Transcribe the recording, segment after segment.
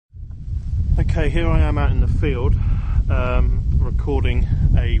Okay, here I am out in the field recording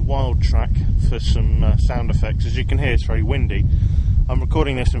a wild track for some sound effects. As you can hear, it's very windy. I'm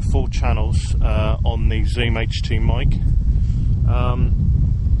recording this in 4 channels on the Zoom H2 mic.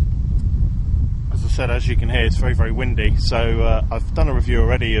 As I said, as you can hear, it's very, very windy. So I've done a review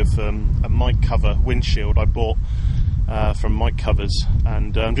already of a mic cover windshield I bought from Mic Covers,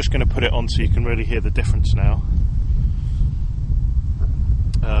 and I'm just going to put it on so you can really hear the difference now.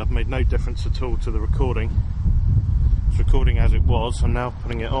 Made no difference at all to the recording. It's recording as it was. I'm now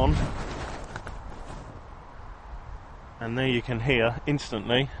putting it on, and there you can hear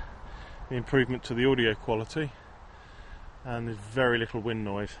instantly the improvement to the audio quality, and there's very little wind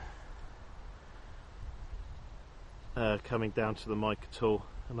noise coming down to the mic at all.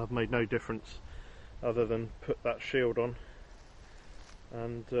 And I've made no difference other than put that shield on,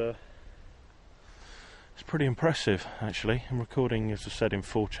 and it's pretty impressive actually. I'm recording, as I said, in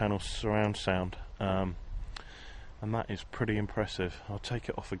 4 channels surround sound, and that is pretty impressive. I'll take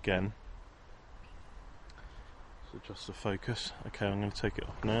it off again. So adjust the focus. Okay, I'm going to take it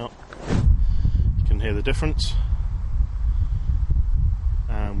off now. You can hear the difference.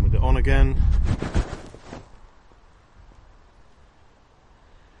 And with it on again.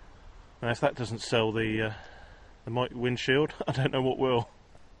 Now if that doesn't sell the mic windshield, I don't know what will.